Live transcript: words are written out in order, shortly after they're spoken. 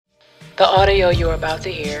The audio you're about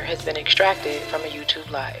to hear has been extracted from a YouTube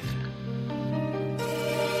Live.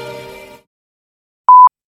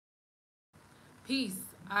 Peace.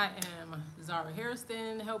 I am Zara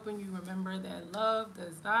Harrison, helping you remember that love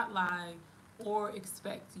does not lie or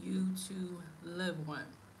expect you to live one.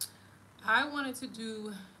 I wanted to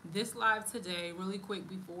do this live today really quick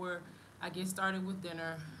before I get started with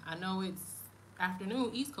dinner. I know it's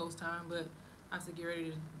afternoon East Coast time, but I have to get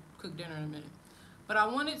ready to cook dinner in a minute. But I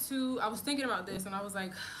was thinking about this and I was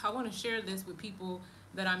like, I want to share this with people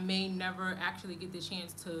that I may never actually get the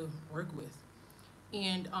chance to work with.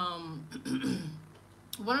 And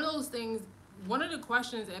one of the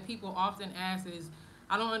questions that people often ask is,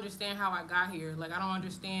 I don't understand how I got here. Like, I don't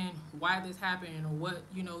understand why this happened or what,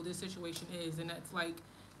 this situation is. And that's like,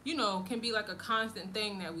 can be like a constant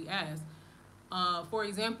thing that we ask. For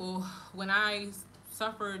example, when I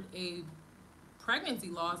suffered a pregnancy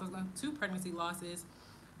loss, I was going 2 pregnancy losses.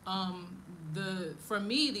 For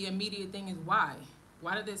me, the immediate thing is why?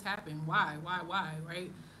 Why did this happen? Why,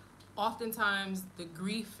 right? Oftentimes the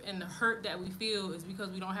grief and the hurt that we feel is because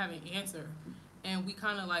we don't have an answer, and we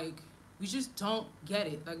kind of we just don't get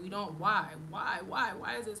it. Like, we don't, why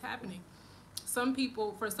is this happening?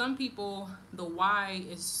 For some people, the why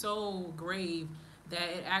is so grave that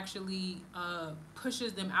it actually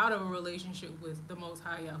pushes them out of a relationship with the Most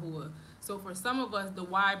High Yahuwah. So for some of us, the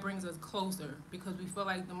why brings us closer because we feel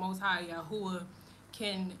like the Most High Yahuwah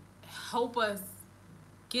can help us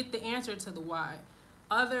get the answer to the why.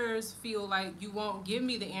 Others feel like you won't give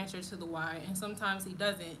me the answer to the why, and sometimes he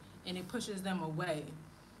doesn't, and it pushes them away.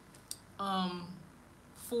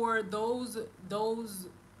 For those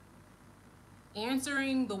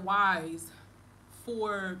answering the whys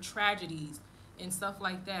for tragedies and stuff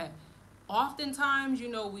like that, oftentimes,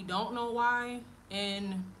 we don't know why,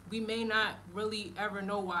 and we may not really ever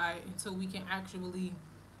know why until we can actually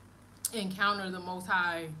encounter the Most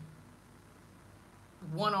High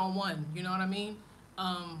one-on-one, you know what I mean?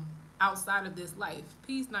 Outside of this life.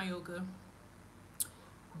 Peace, Nayoka.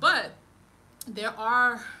 But there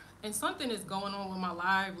are, and something is going on with my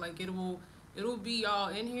live, like it'll be all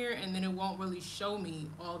in here and then it won't really show me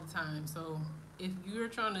all the time. So if you're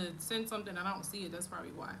trying to send something I don't see it, that's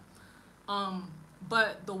probably why.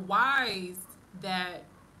 But the whys that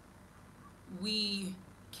we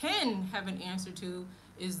can have an answer to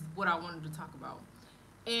is what I wanted to talk about.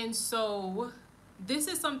 And so this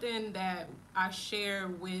is something that I share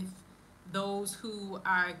with those who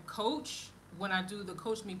I coach when I do the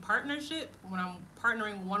Coach Me partnership, when I'm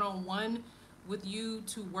partnering one-on-one with you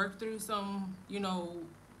to work through some,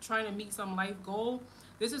 trying to meet some life goal.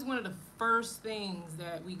 This is one of the first things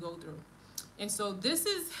that we go through. And so this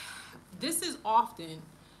is often,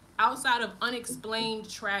 outside of unexplained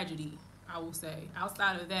tragedy, I will say,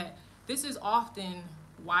 outside of that, this is often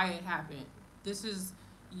why it happened. This is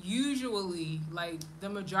usually, like, the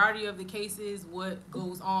majority of the cases what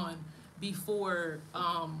goes on before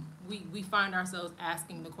we find ourselves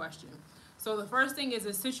asking the question. So the first thing is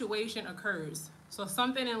a situation occurs. So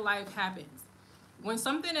something in life happens. When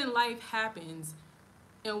something in life happens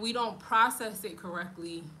and we don't process it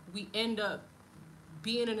correctly, we end up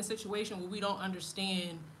being in a situation where we don't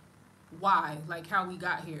understand why, like how we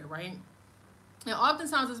got here, right? And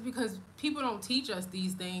oftentimes it's because people don't teach us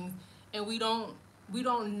these things, and we don't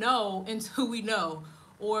know until we know.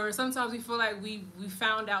 Or sometimes we feel like we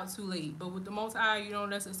found out too late. But with the Most High, you don't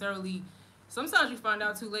necessarily, sometimes you find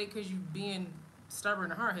out too late because you're being stubborn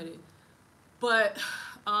and hard-headed. But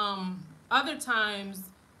other times,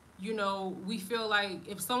 we feel like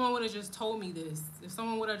if someone would have just told me this,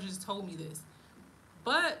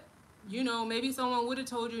 but, maybe someone would have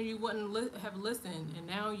told you and you wouldn't have listened, and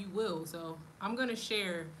now you will. So I'm going to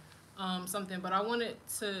share something, but I wanted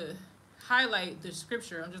to highlight the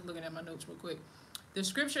scripture. I'm just looking at my notes real quick. The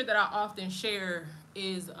scripture that I often share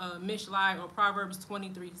is Mishlai, or Proverbs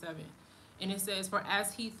 23:7. And it says, "For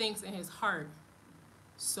as he thinks in his heart,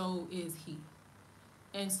 so is he."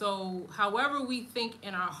 And so however we think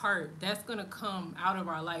in our heart, that's going to come out of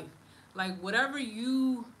our life. Like, whatever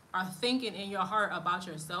you are thinking in your heart about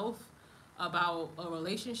yourself, about a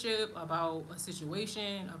relationship, about a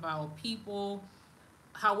situation, about people,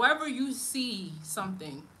 however you see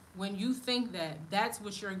something, when you think that, that's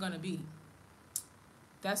what you're going to be.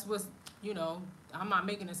 That's what's, I'm not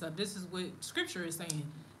making this up. This is what scripture is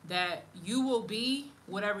saying, that you will be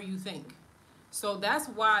whatever you think. So that's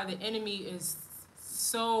why the enemy is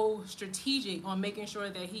so strategic on making sure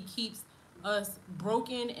that he keeps us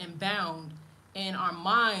broken and bound, and our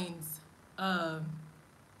minds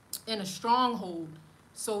in a stronghold,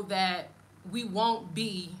 so that we won't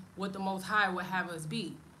be what the Most High would have us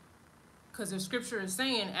be. Because the scripture is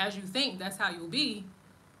saying, as you think, that's how you'll be.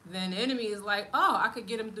 Then the enemy is like, oh, I could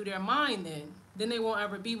get them through their mind then. Then they won't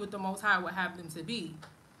ever be what the Most High would have them to be.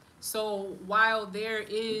 So while there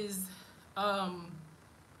is,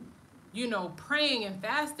 praying and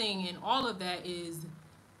fasting and all of that is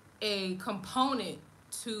a component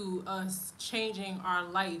to us changing our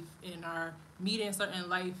life and our meeting certain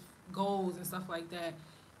life goals and stuff like that,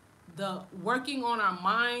 the working on our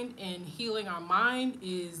mind and healing our mind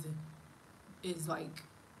is like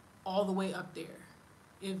all the way up there.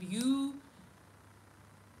 If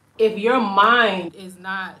your mind is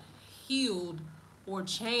not healed or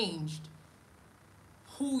changed,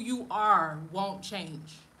 who you are won't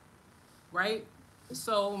change, right?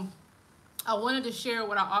 So I wanted to share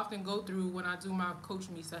what I often go through when I do my Coach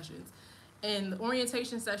Me sessions. In the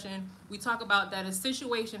orientation session, we talk about that a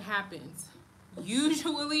situation happens.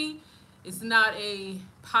 Usually, it's not a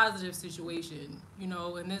positive situation,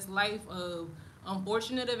 in this life of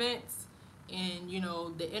unfortunate events and,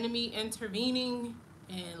 the enemy intervening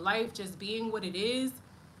and life just being what it is.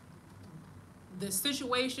 The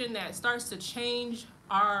situation that starts to change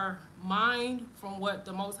our mind from what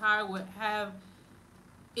the Most High would have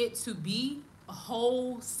it to be, a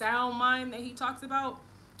whole sound mind that he talks about,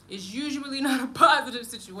 is usually not a positive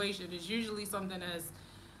situation. It's usually something that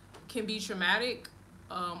can be traumatic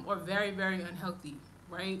or very, very unhealthy,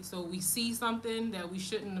 right? So we see something that we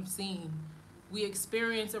shouldn't have seen. We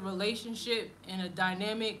experience a relationship and a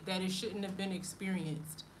dynamic that it shouldn't have been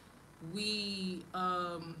experienced. We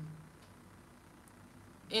are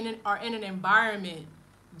in an environment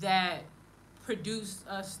that produced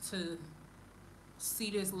us to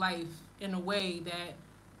see this life in a way that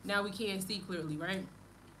now we can't see clearly, right?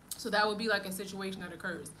 So that would be like a situation that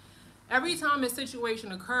occurs. Every time a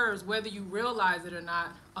situation occurs, whether you realize it or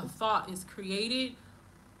not, a thought is created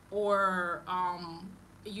or,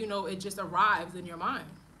 it just arrives in your mind.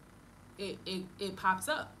 It pops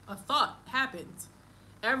up. A thought happens.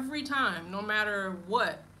 Every time, no matter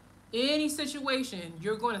what, any situation,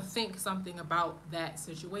 you're going to think something about that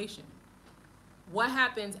situation. What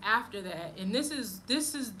happens after that? And this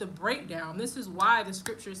is the breakdown. This is why the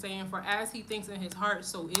scripture is saying, for as he thinks in his heart,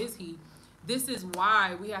 so is he. This is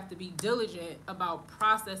why we have to be diligent about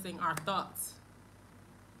processing our thoughts.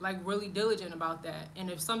 Like really diligent about that. And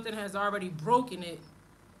if something has already broken it,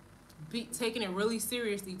 taking it really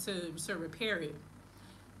seriously to repair it.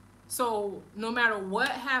 So no matter what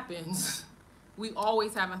happens, we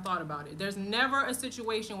always have a thought about it. There's never a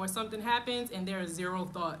situation where something happens and there is zero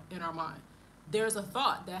thought in our mind. There's a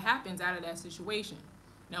thought that happens out of that situation.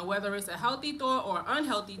 Now, whether it's a healthy thought or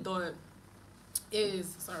unhealthy thought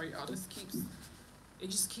is, sorry y'all, it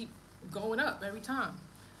just keep going up every time.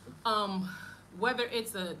 Whether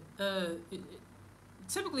it's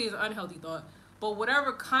typically it's an unhealthy thought, but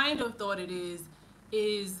whatever kind of thought it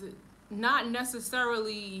is not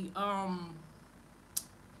necessarily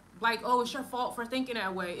like, oh, it's your fault for thinking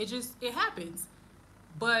that way. It happens.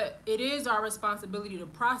 But it is our responsibility to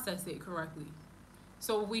process it correctly.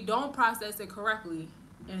 So if we don't process it correctly,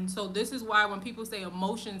 and so this is why when people say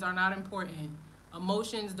emotions are not important,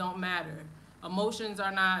 emotions don't matter, emotions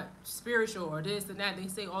are not spiritual or this and that, they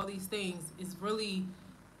say all these things, it's really,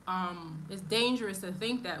 it's dangerous to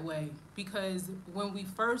think that way, because when we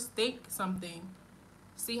first think something,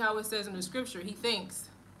 see how it says in the scripture, he thinks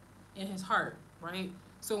in his heart, right?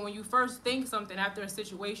 So when you first think something after a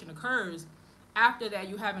situation occurs, after that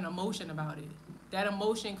you have an emotion about it. That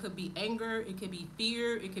emotion could be anger, it could be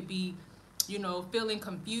fear, it could be, feeling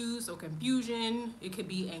confused or confusion. It could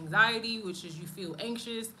be anxiety, which is you feel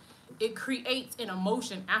anxious. It creates an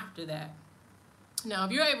emotion after that. Now,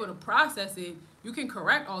 if you're able to process it, you can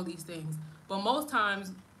correct all these things. But most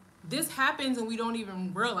times, this happens and we don't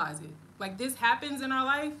even realize it. Like, this happens in our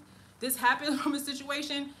life. This happens from a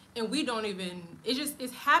situation and we don't even,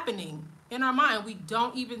 it's happening in our mind. We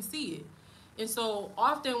don't even see it. And so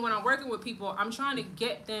often when I'm working with people, I'm trying to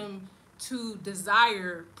get them to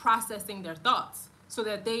desire processing their thoughts so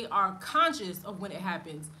that they are conscious of when it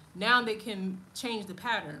happens. Now they can change the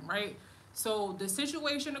pattern, right? So the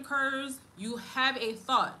situation occurs, you have a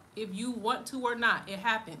thought. If you want to or not, it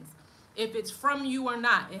happens. If it's from you or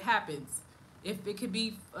not, it happens. If it could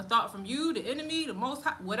be a thought from you, the enemy, the Most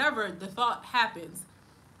High, whatever, the thought happens.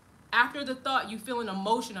 After the thought, you feel an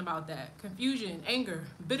emotion about that. Confusion, anger,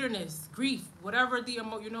 bitterness, grief, whatever the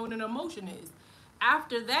what an emotion is.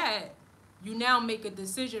 After that, you now make a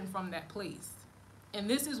decision from that place. And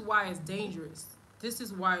this is why it's dangerous. This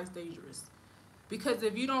is why it's dangerous. Because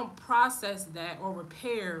if you don't process that or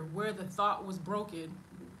repair where the thought was broken,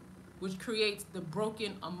 which creates the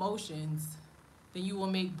broken emotions, then you will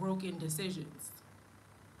make broken decisions.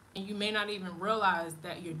 and you may not even realize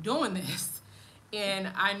that you're doing this.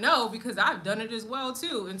 And I know because I've done it as well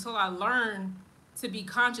too, until I learned to be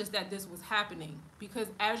conscious that this was happening. Because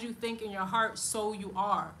as you think in your heart, so you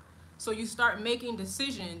are. So you start making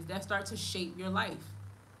decisions that start to shape your life.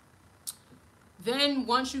 Then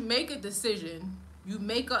once you make a decision, you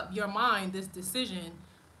make up your mind this decision,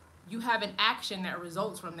 you have an action that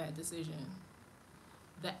results from that decision.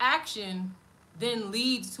 The action then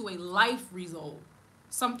leads to a life result.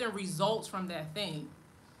 Something results from that thing.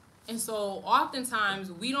 And so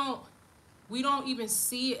oftentimes we don't even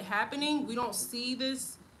see it happening. We don't see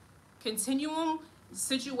this continuum,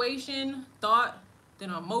 situation, thought, then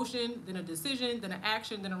an emotion, then a decision, then an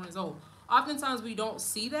action, then a result. Oftentimes we don't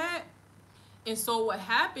see that. And so what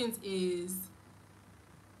happens is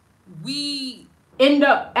we end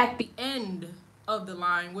up at the end of the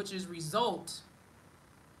line, which is result,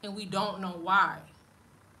 and we don't know why.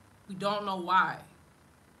 We don't know why.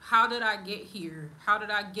 How did I get here? How did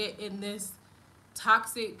I get in this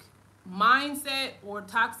toxic mindset or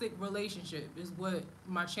toxic relationship is what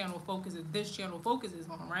my channel focuses, this channel focuses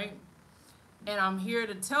on, right? And I'm here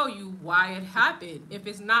to tell you why it happened. If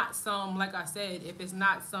it's not some, like I said, if it's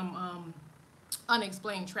not some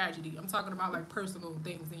unexplained tragedy, I'm talking about like personal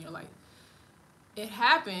things in your life. It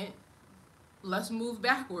happened. Let's move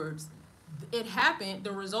backwards. It happened,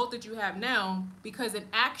 the result that you have now, because an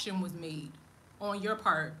action was made on your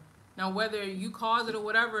part. Now, whether you caused it or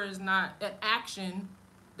whatever is not an action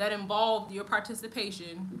that involved your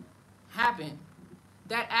participation happened.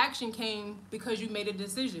 That action came because you made a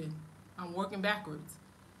decision. I'm working backwards.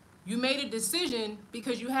 You made a decision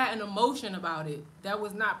because you had an emotion about it that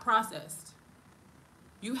was not processed.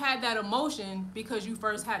 You had that emotion because you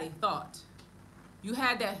first had a thought. You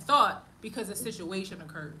had that thought because a situation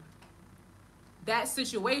occurred. That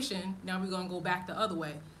situation, now we're going to go back the other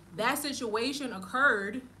way. That situation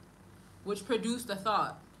occurred, which produced a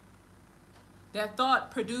thought. That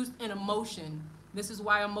thought produced an emotion. This is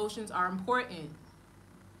why emotions are important.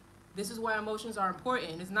 This is why emotions are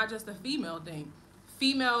important. It's not just a female thing.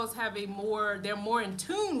 Females have they're more in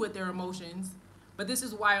tune with their emotions, but this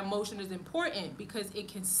is why emotion is important, because it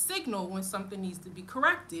can signal when something needs to be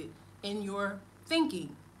corrected in your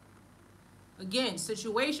thinking. Again,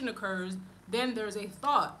 situation occurs, then there's a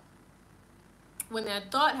thought. When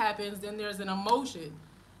that thought happens, then there's an emotion.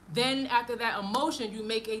 Then after that emotion, you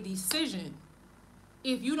make a decision.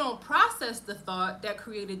 If you don't process the thought that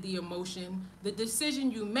created the emotion, the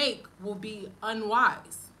decision you make will be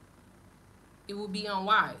unwise. It will be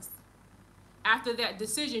unwise. After that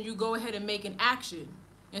decision, you go ahead and make an action.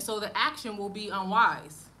 And so the action will be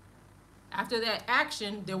unwise. After that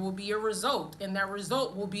action, there will be a result, and that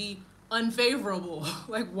result will be unfavorable.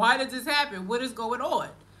 Like, why did this happen? What is going on?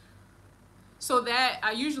 So that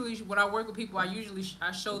when I work with people,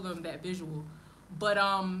 I show them that visual. But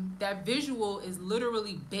that visual is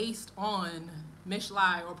literally based on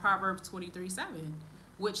Mishlai or Proverbs 23:7,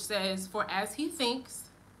 which says, for as he thinks,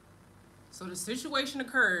 so the situation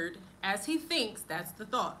occurred, as he thinks, that's the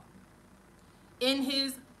thought. In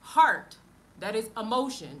his heart, that is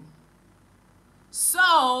emotion.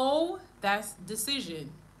 So, that's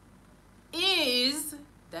decision. Is,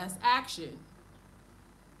 that's action.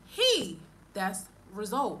 He, that's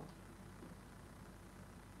result.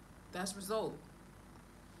 That's result.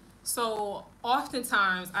 So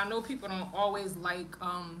oftentimes, I know people don't always like,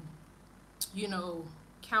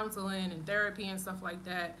 counseling and therapy and stuff like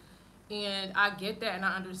that. And I get that and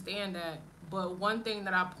I understand that. But one thing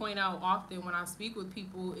that I point out often when I speak with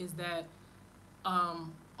people is that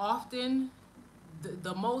often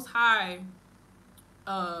the Most High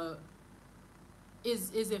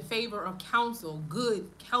is in favor of counsel, good,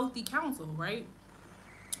 healthy counsel, right?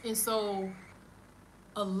 And so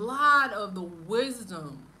a lot of the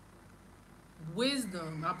wisdom,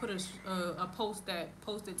 I put a post that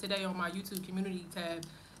posted today on my YouTube community tab,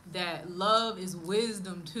 that love is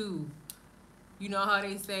wisdom too. You know how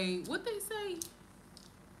they say, what they say?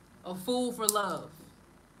 A fool for love.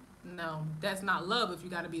 No, that's not love if you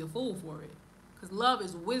got to be a fool for it. Because love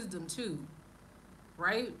is wisdom too,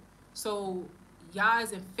 right? So Yah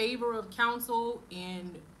is in favor of counsel,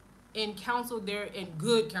 and in counsel there, in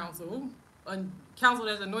good counsel, counsel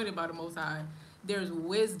that's anointed by the Most High, there's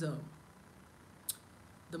wisdom.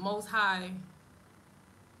 The Most High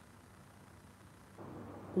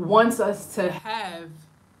wants us to have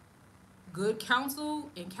good counsel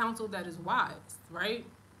and counsel that is wise, right?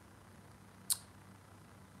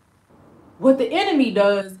 What the enemy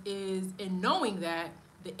does is, in knowing that,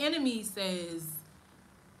 the enemy says,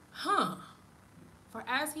 for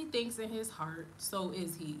as he thinks in his heart, so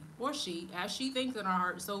is he or she. As she thinks in her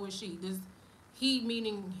heart, so is she. He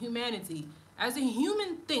meaning humanity. As a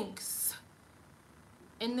human thinks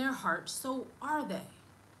in their heart, so are they.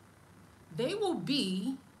 They will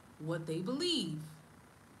be what they believe.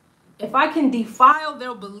 If I can defile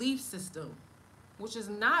their belief system, which is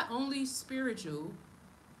not only spiritual,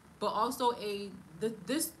 but also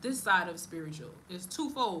this side of spiritual is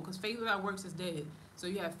twofold, because faith without works is dead. So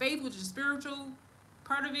you have faith, which is spiritual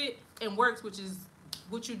part of it, and works, which is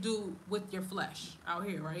what you do with your flesh out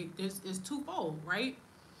here, right? This is twofold, right?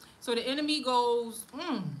 So the enemy goes,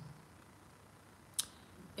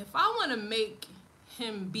 if I want to make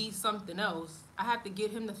him be something else, I have to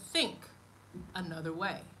get him to think another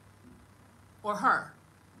way, or her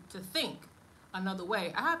to think another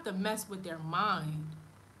way. I have to mess with their mind.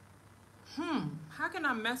 How can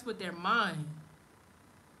I mess with their mind?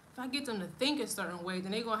 If I get them to think a certain way,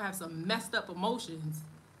 then they're going to have some messed up emotions.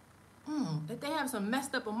 If they have some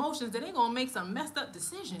messed up emotions, then they're going to make some messed up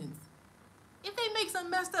decisions. If they make some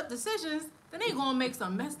messed up decisions, then they're going to make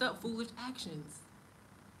some messed up foolish actions.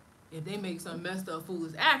 If they make some messed up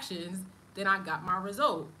foolish actions, then I got my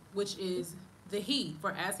result, which is the he.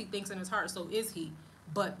 For as he thinks in his heart, so is he.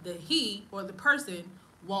 But the he, or the person,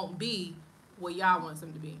 won't be what Yah wants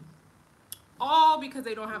them to be. All because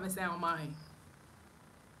they don't have a sound mind.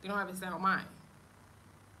 They don't have a sound mind.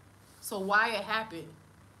 So why it happened?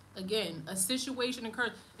 Again, a situation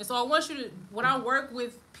occurs. And so I want you to, when I work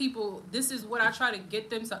with people, this is what I try to get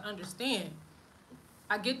them to understand.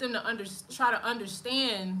 I get them to try to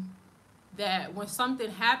understand that when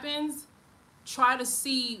something happens, try to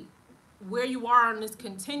see where you are on this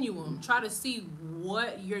continuum. Try to see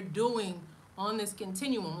what you're doing on this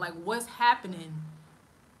continuum. Like, what's happening?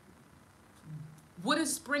 What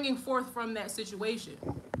is springing forth from that situation?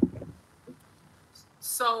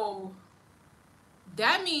 So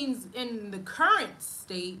that means in the current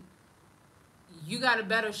state, you got a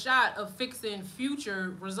better shot of fixing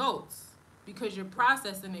future results because you're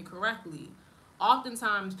processing it correctly.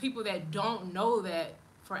 Oftentimes, people that don't know that,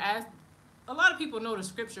 a lot of people know the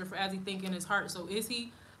scripture, for as he think in his heart, so is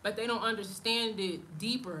he, but they don't understand it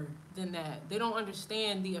deeper than that. They don't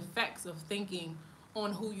understand the effects of thinking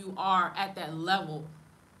on who you are at that level.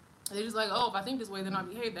 They're just like, oh, if I think this way, then I'll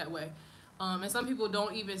behave that way. And some people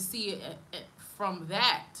don't even see it from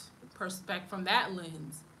that perspective, from that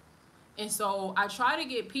lens. And so I try to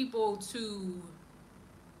get people to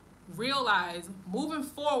realize, moving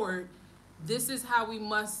forward, this is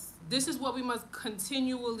what we must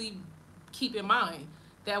continually keep in mind.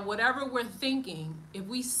 That whatever we're thinking, if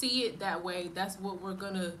we see it that way, that's what we're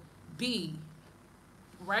gonna be,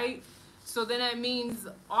 right? So then that means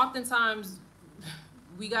oftentimes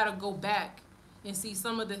we gotta go back and see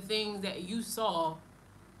some of the things that you saw,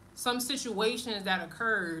 some situations that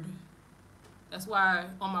occurred. That's why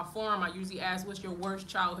on my forum I usually ask, what's your worst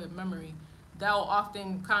childhood memory? That will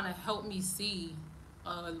often kind of help me see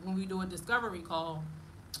when we do a discovery call,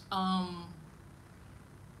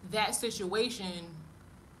 that situation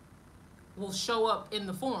will show up in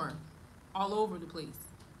the forum all over the place.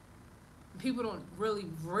 People don't really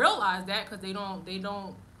realize that because they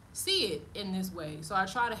don't see it in this way. So I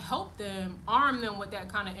try to help them, arm them with that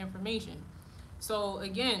kind of information. So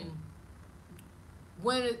again,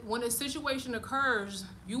 when a situation occurs,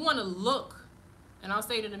 you want to look, and I'll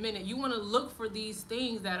say it in a minute, you want to look for these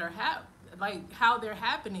things that are like how they're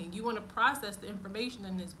happening. You want to process the information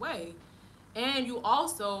in this way. And you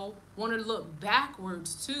also want to look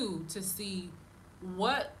backwards too to see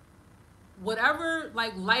whatever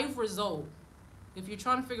like life result, if you're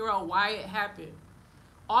trying to figure out why it happened.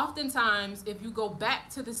 Oftentimes, if you go back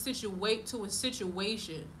to a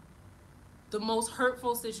situation, the most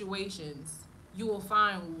hurtful situations, you will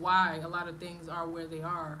find why a lot of things are where they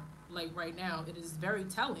are, like right now. It is very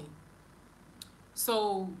telling.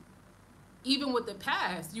 So even with the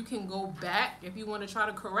past, you can go back if you want to try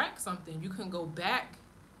to correct something. You can go back,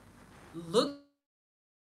 look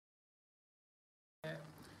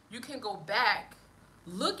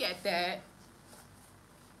at that,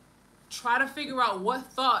 try to figure out what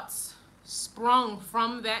thoughts sprung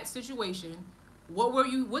from that situation. What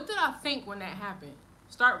did I think when that happened?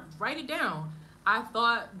 Write it down. I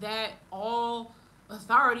thought that all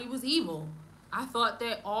authority was evil. I thought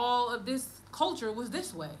that all of this culture was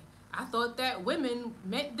this way. I thought that women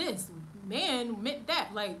meant this, man meant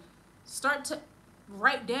that. Like, start to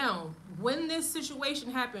write down, when this situation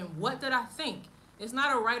happened, what did I think? It's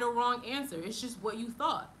not a right or wrong answer. It's just what you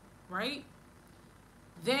thought, right?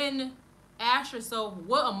 Then ask yourself,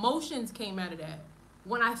 what emotions came out of that?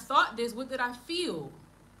 When I thought this, what did I feel?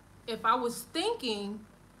 If I was thinking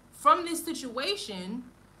from this situation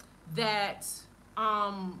that,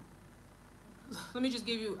 let me just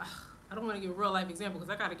give you, I don't want to give a real life example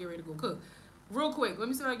because I got to get ready to go cook. Real quick, let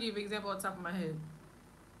me see if I can give you an example on top of my head.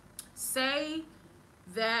 Say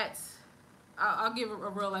that, I'll give a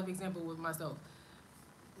real life example with myself.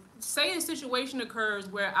 Say a situation occurs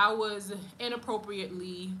where I was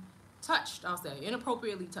inappropriately touched, I'll say,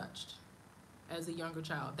 inappropriately touched as a younger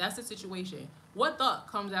child. That's the situation. What thought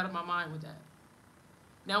comes out of my mind with that?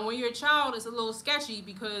 Now, when you're a child, it's a little sketchy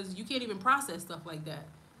because you can't even process stuff like that.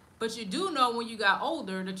 But you do know when you got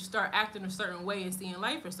older that you start acting a certain way and seeing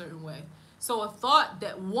life a certain way. So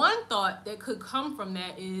one thought that could come from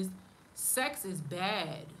that is sex is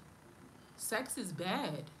bad. Sex is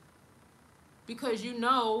bad. Because you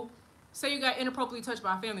know, say you got inappropriately touched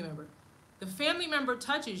by a family member. The family member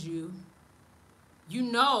touches you, you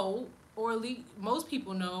know, or at least most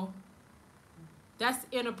people know, that's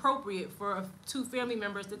inappropriate for two family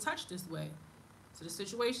members to touch this way. So the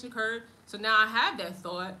situation occurred. So now I have that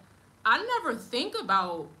thought. I never think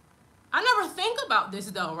about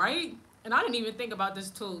this though, right? And I didn't even think about this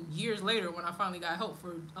till years later when I finally got help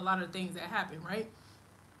for a lot of things that happened, right?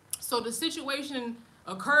 So the situation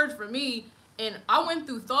occurred for me, and I went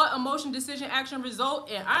through thought, emotion, decision, action,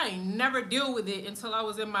 result, and I ain't never deal with it until I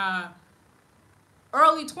was in my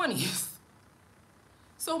early 20s.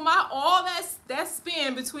 So all that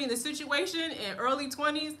span between the situation and early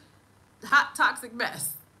 20s, hot toxic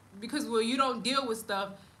mess. Because when you don't deal with stuff,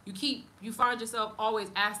 you find yourself always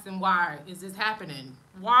asking, why is this happening?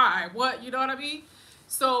 Why? What? You know what I mean?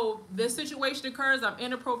 So the situation occurs, I'm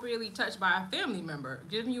inappropriately touched by a family member.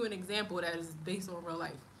 Giving you an example that is based on real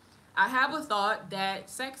life. I have a thought that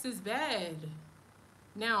sex is bad.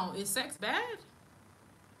 Now, is sex bad?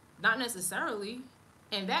 Not necessarily.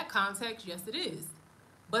 In that context, yes it is.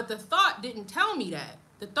 But the thought didn't tell me that.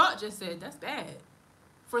 The thought just said, that's bad.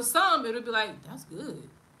 For some, it'll be like, that's good.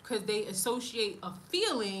 Because they associate a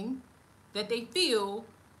feeling that they feel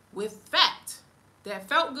with fact. That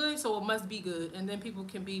felt good, so it must be good. And then people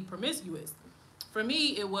can be promiscuous. For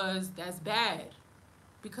me, it was, that's bad.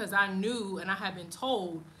 Because I knew and I had been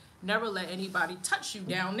told, never let anybody touch you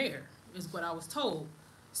down there, is what I was told.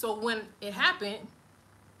 So when it happened,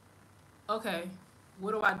 okay,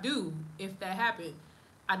 what do I do if that happened?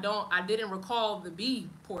 I didn't recall the B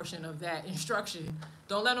portion of that instruction.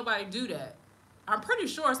 Don't let nobody do that. I'm pretty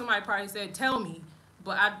sure somebody probably said, tell me,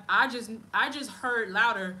 but I just heard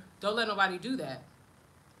louder, don't let nobody do that.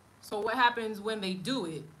 So what happens when they do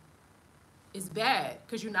it is bad,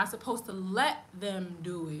 because you're not supposed to let them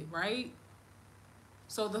do it, right?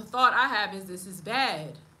 So the thought I have is, this is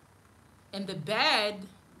bad. And the bad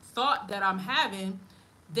thought that I'm having,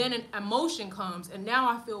 then an emotion comes, and now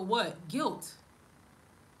I feel what? Guilt.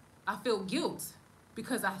 I feel guilt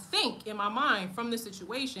because I think in my mind from the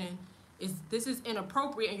situation this is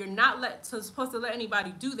inappropriate, and you're not supposed to let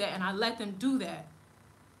anybody do that, and I let them do that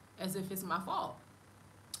as if it's my fault.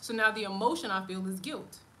 So now the emotion I feel is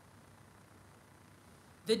guilt.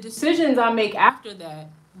 The decisions I make after that,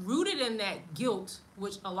 rooted in that guilt,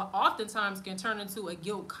 which oftentimes can turn into a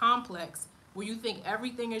guilt complex, where you think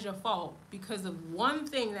everything is your fault because of one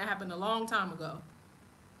thing that happened a long time ago.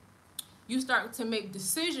 You start to make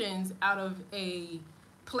decisions out of a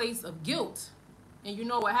place of guilt. And you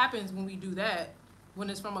know what happens when we do that, when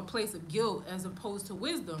it's from a place of guilt as opposed to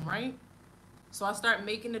wisdom, right? So I start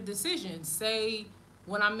making a decision. Say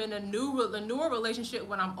when I'm in a newer relationship,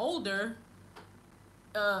 when I'm older,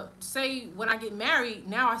 say when I get married,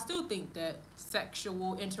 now I still think that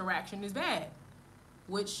sexual interaction is bad.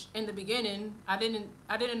 Which in the beginning, I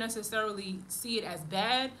didn't necessarily see it as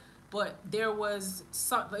bad, but it was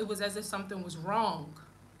as if something was wrong.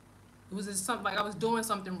 It was as something like I was doing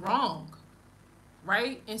something wrong,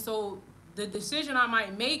 right? And so the decision I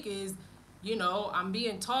might make is, you know, I'm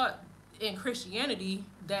being taught in Christianity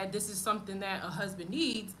that this is something that a husband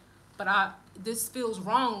needs, but this feels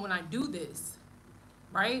wrong when I do this,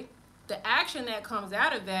 right? The action that comes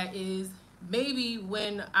out of that is maybe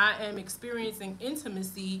when I am experiencing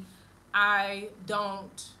intimacy, I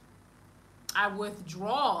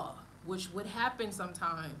withdraw, which would happen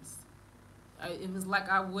sometimes. It was like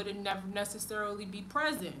I wouldn't never necessarily be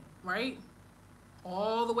present, right?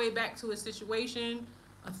 All the way back to a situation,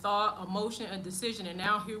 a thought, emotion, a decision, and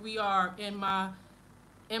now here we are in my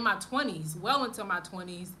 20s, well into my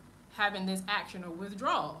 20s, having this action or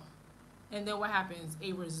withdrawal. And then what happens?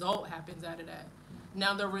 A result happens out of that.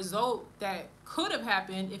 Now the result that could have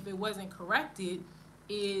happened if it wasn't corrected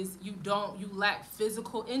is you lack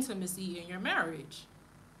physical intimacy in your marriage.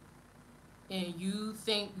 And you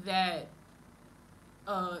think that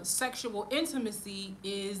sexual intimacy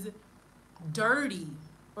is dirty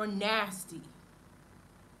or nasty,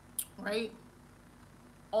 right?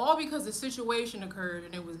 all because the situation occurred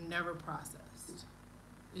and it was never processed.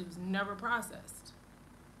 It was never processed.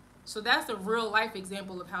 So that's a real life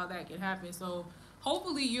example of how that can happen. So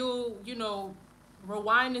hopefully you'll,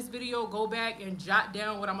 rewind this video, go back and jot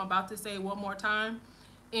down what I'm about to say one more time.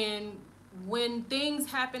 And when things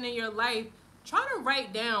happen in your life, try to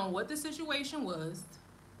write down what the situation was,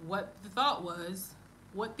 what the thought was,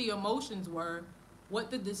 what the emotions were,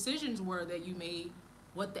 what the decisions were that you made,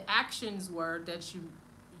 what the actions were that you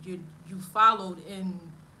followed in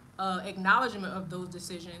acknowledgement of those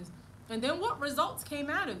decisions, and then what results came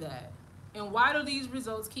out of that, and why do these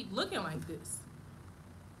results keep looking like this?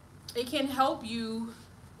 It can help you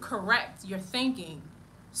correct your thinking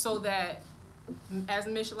so that, as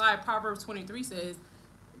Mishlai, Proverbs 23 says,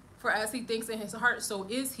 for as he thinks in his heart, so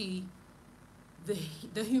is he.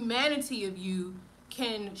 The humanity of you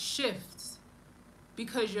can shift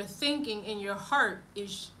because your thinking in your heart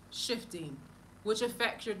is shifting, which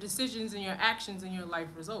affects your decisions and your actions and your life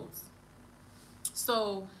results.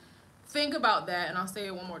 So think about that, and I'll say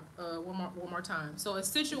it one more time. So a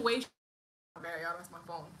situation, Barry, y'all, that's my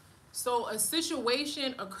phone. So a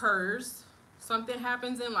situation occurs, something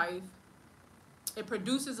happens in life, it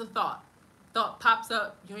produces a thought. Thought pops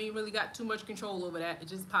up, you ain't really got too much control over that, it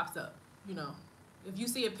just pops up, If you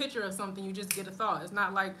see a picture of something, you just get a thought. It's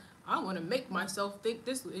not like, I want to make myself think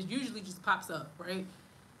this. It usually just pops up, right?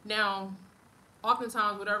 Now,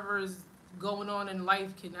 oftentimes, whatever is going on in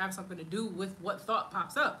life can have something to do with what thought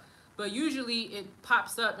pops up. But usually it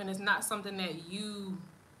pops up and it's not something that you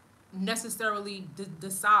necessarily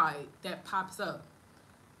decide that pops up.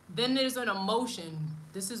 Then there's an emotion.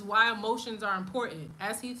 This is why emotions are important.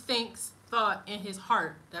 As he thinks, thought in his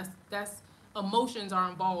heart, that's emotions are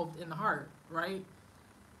involved in the heart, right?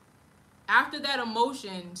 After that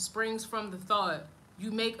emotion springs from the thought,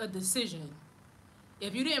 you make a decision.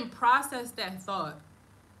 If you didn't process that thought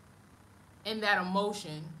and that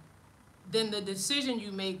emotion, then the decision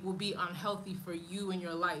you make will be unhealthy for you in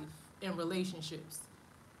your life, in relationships,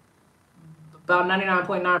 about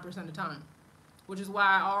 99.9% of the time. Which is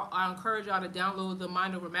why I encourage y'all to download the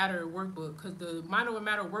Mind Over Matter workbook, because the Mind Over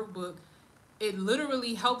Matter workbook, it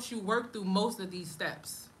literally helps you work through most of these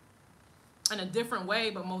steps in a different way,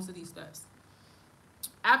 but most of these steps.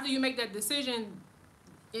 After you make that decision,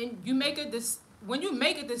 and when you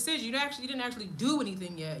make a decision, you didn't actually do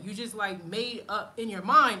anything yet. You just like made up in your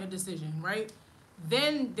mind a decision, right?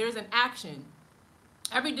 Then there's an action.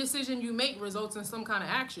 Every decision you make results in some kind of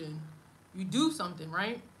action. You do something,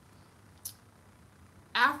 right?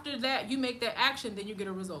 After that, you make that action, then you get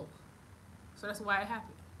a result. So that's why it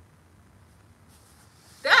happened.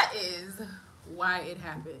 That is why it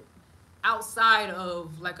happened. Outside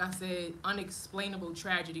of, like I said, unexplainable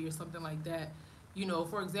tragedy or something like that.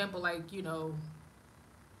 For example,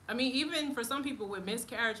 even for some people with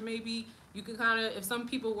miscarriage, maybe you can kind of, if some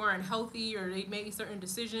people weren't healthy or they made certain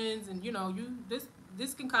decisions, and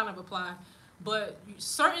this can kind of apply. But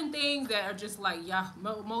certain things that are just like,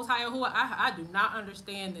 Most High Yahuwah, I do not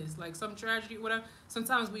understand this. Like some tragedy, whatever.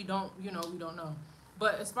 Sometimes we don't know.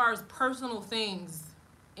 But as far as personal things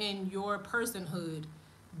in your personhood,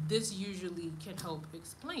 this usually can help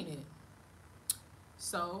explain it.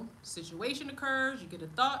 So, situation occurs, you get a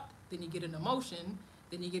thought, then you get an emotion,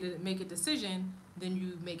 then you get to make a decision, then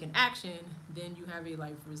you make an action, then you have a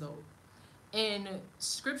life result. And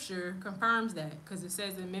scripture confirms that, because it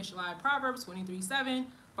says in Mishlai, Proverbs 23:7,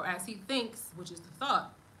 for as he thinks, which is the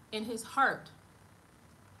thought, in his heart,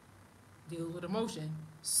 deals with emotion.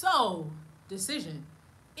 So, decision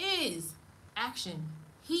is action,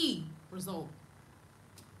 he result.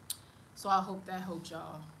 So I hope that helped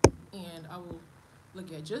y'all. And I will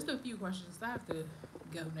look at just a few questions. I have to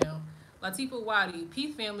go now. Latifa Wadi,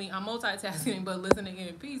 peace family. I'm multitasking, but listening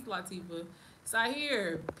in. Peace, Latifa.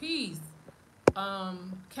 Sahir, peace.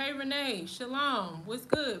 K Renee, shalom. What's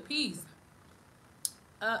good? Peace.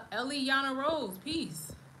 Eliana Rose,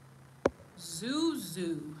 peace.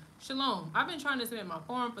 Zuzu, shalom. I've been trying to submit my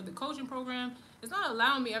form for the coaching program. It's not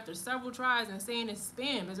allowing me after several tries and saying it's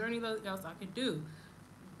spam. Is there anything else I could do?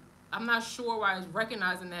 I'm not sure why it's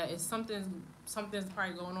recognizing that. It's something's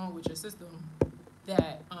probably going on with your system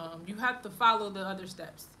that you have to follow the other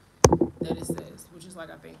steps that it says, which is like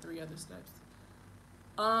I think 3 other steps.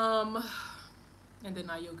 And then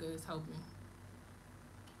Nayoka is helping.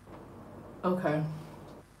 Okay.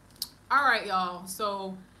 All right, y'all.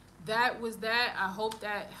 So that was that. I hope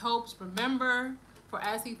that helps. Remember, for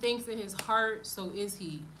as he thinks in his heart, so is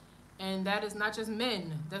he. And that is not just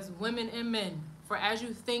men. That's women and men. For as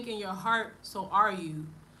you think in your heart, so are you.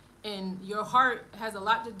 And your heart has a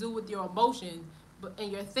lot to do with your emotions.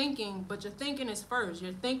 and your thinking is first.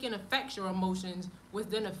 Your thinking affects your emotions, which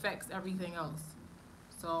then affects everything else.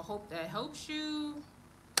 So I hope that helps you.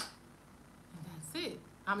 And that's it.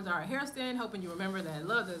 I'm Zara Hairston, helping you remember that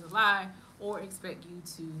love doesn't lie or expect you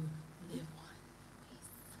to live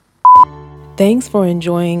one. Thanks for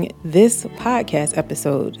enjoying this podcast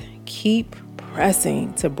episode. Keep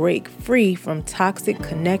pressing to break free from toxic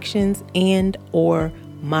connections and or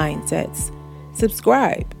mindsets.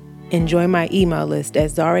 Subscribe and join my email list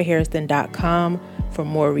at zarahairston.com for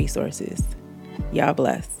more resources. Y'all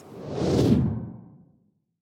bless.